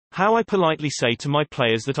How I politely say to my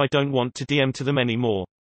players that I don't want to DM to them anymore.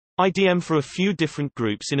 I DM for a few different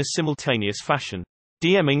groups in a simultaneous fashion.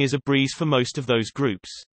 DMing is a breeze for most of those groups.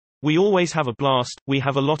 We always have a blast, we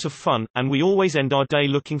have a lot of fun, and we always end our day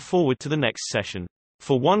looking forward to the next session.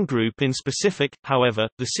 For one group in specific, however,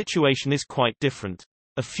 the situation is quite different.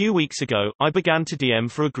 A few weeks ago, I began to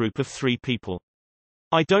DM for a group of 3 people.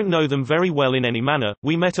 I don't know them very well in any manner.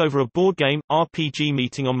 We met over a board game, RPG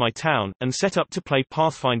meeting on my town, and set up to play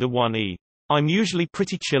Pathfinder 1e. I'm usually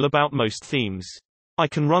pretty chill about most themes. I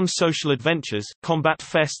can run social adventures, combat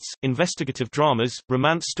fests, investigative dramas,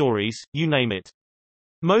 romance stories, you name it.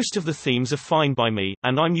 Most of the themes are fine by me,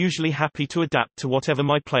 and I'm usually happy to adapt to whatever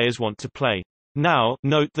my players want to play. Now,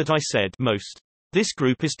 note that I said most. This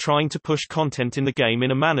group is trying to push content in the game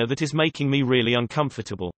in a manner that is making me really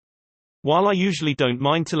uncomfortable. While I usually don't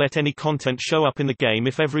mind to let any content show up in the game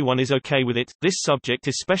if everyone is okay with it, this subject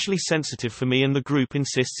is especially sensitive for me and the group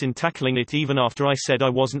insists in tackling it even after I said I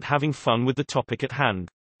wasn't having fun with the topic at hand.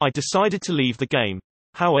 I decided to leave the game.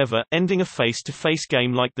 However, ending a face-to-face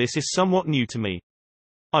game like this is somewhat new to me.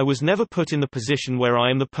 I was never put in the position where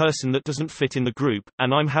I am the person that doesn't fit in the group,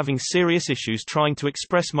 and I'm having serious issues trying to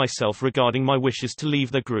express myself regarding my wishes to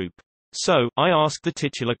leave the group. So, I asked the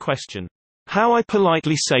titular question. How I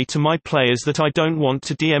politely say to my players that I don't want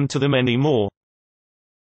to DM to them anymore.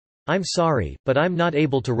 I'm sorry, but I'm not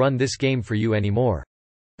able to run this game for you anymore.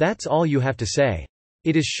 That's all you have to say.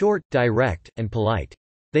 It is short, direct, and polite.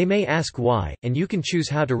 They may ask why, and you can choose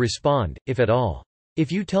how to respond, if at all.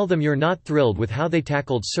 If you tell them you're not thrilled with how they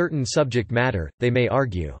tackled certain subject matter, they may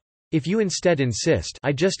argue. If you instead insist,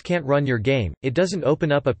 I just can't run your game, it doesn't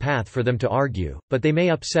open up a path for them to argue, but they may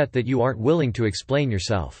upset that you aren't willing to explain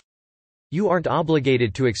yourself. You aren't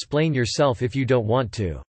obligated to explain yourself if you don't want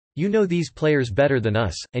to. You know these players better than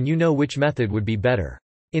us, and you know which method would be better.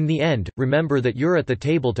 In the end, remember that you're at the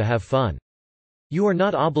table to have fun. You are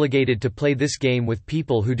not obligated to play this game with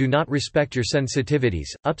people who do not respect your sensitivities,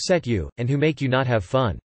 upset you, and who make you not have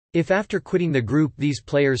fun. If after quitting the group these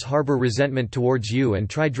players harbor resentment towards you and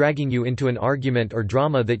try dragging you into an argument or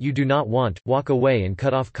drama that you do not want, walk away and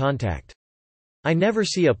cut off contact. I never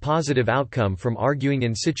see a positive outcome from arguing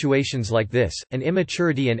in situations like this, and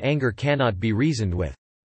immaturity and anger cannot be reasoned with.